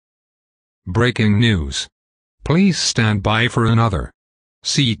Breaking news. Please stand by for another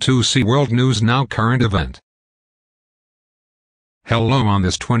C2C World News Now current event. Hello on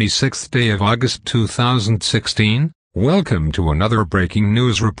this 26th day of August 2016, welcome to another breaking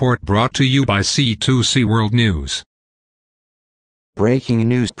news report brought to you by C2C World News. Breaking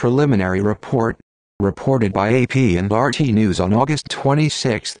news preliminary report, reported by AP and RT News on August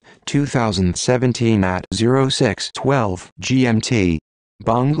 26, 2017 at 06:12 GMT.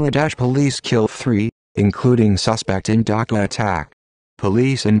 Bangladesh police kill 3, including suspect in Dhaka attack.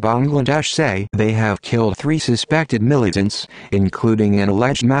 Police in Bangladesh say they have killed 3 suspected militants, including an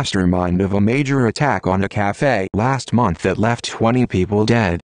alleged mastermind of a major attack on a cafe last month that left 20 people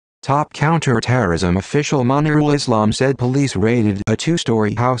dead. Top counter-terrorism official Munirul Islam said police raided a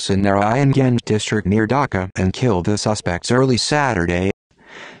 2-story house in Narayanganj district near Dhaka and killed the suspects early Saturday.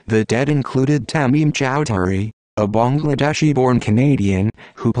 The dead included Tamim Chowdhury, a Bangladeshi-born Canadian,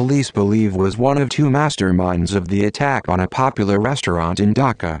 who police believe was one of 2 masterminds of the attack on a popular restaurant in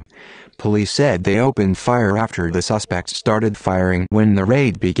Dhaka. Police said they opened fire after the suspects started firing when the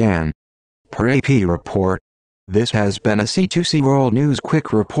raid began. Per AP report, this has been a C2C World News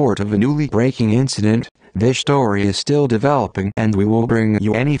quick report of a newly breaking incident. This story is still developing and we will bring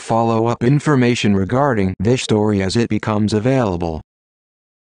you any follow-up information regarding this story as it becomes available.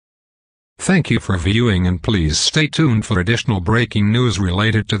 Thank you for viewing and please stay tuned for additional breaking news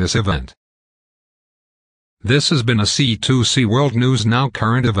related to this event. This has been a C2C World News Now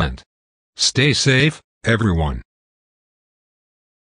current event. Stay safe, everyone.